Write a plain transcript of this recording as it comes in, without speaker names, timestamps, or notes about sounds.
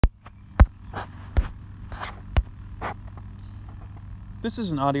This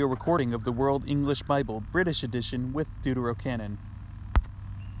is an audio recording of the World English Bible, British edition with Deuterocanon.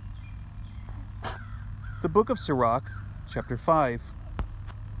 The Book of Sirach, Chapter 5.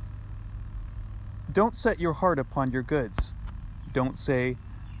 Don't set your heart upon your goods. Don't say,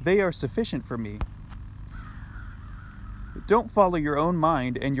 they are sufficient for me. Don't follow your own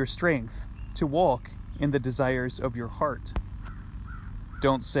mind and your strength to walk in the desires of your heart.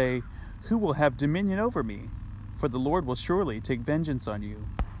 Don't say, who will have dominion over me? For the Lord will surely take vengeance on you.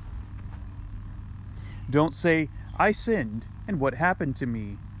 Don't say, I sinned, and what happened to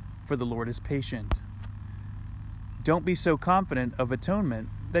me? For the Lord is patient. Don't be so confident of atonement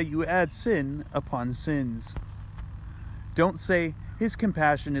that you add sin upon sins. Don't say, his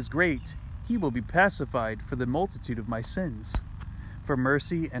compassion is great, he will be pacified for the multitude of my sins. For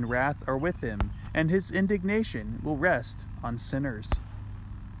mercy and wrath are with him, and his indignation will rest on sinners.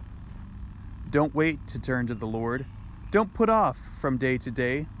 Don't wait to turn to the Lord. Don't put off from day to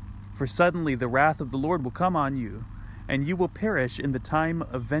day, for suddenly the wrath of the Lord will come on you, and you will perish in the time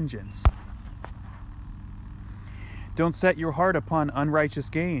of vengeance. Don't set your heart upon unrighteous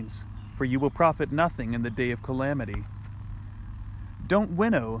gains, for you will profit nothing in the day of calamity. Don't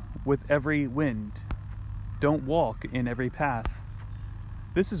winnow with every wind. Don't walk in every path.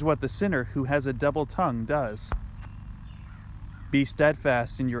 This is what the sinner who has a double tongue does. Be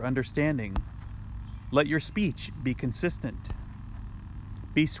steadfast in your understanding. Let your speech be consistent.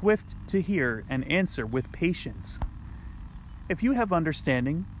 Be swift to hear and answer with patience. If you have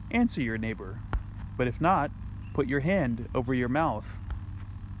understanding, answer your neighbor. But if not, put your hand over your mouth.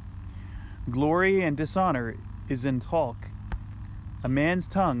 Glory and dishonor is in talk. A man's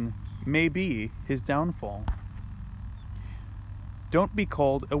tongue may be his downfall. Don't be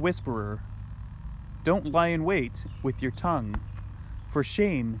called a whisperer. Don't lie in wait with your tongue, for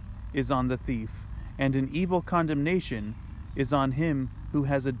shame is on the thief, and an evil condemnation is on him who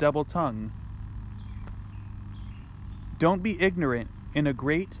has a double tongue. Don't be ignorant in a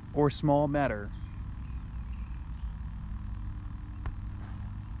great or small matter.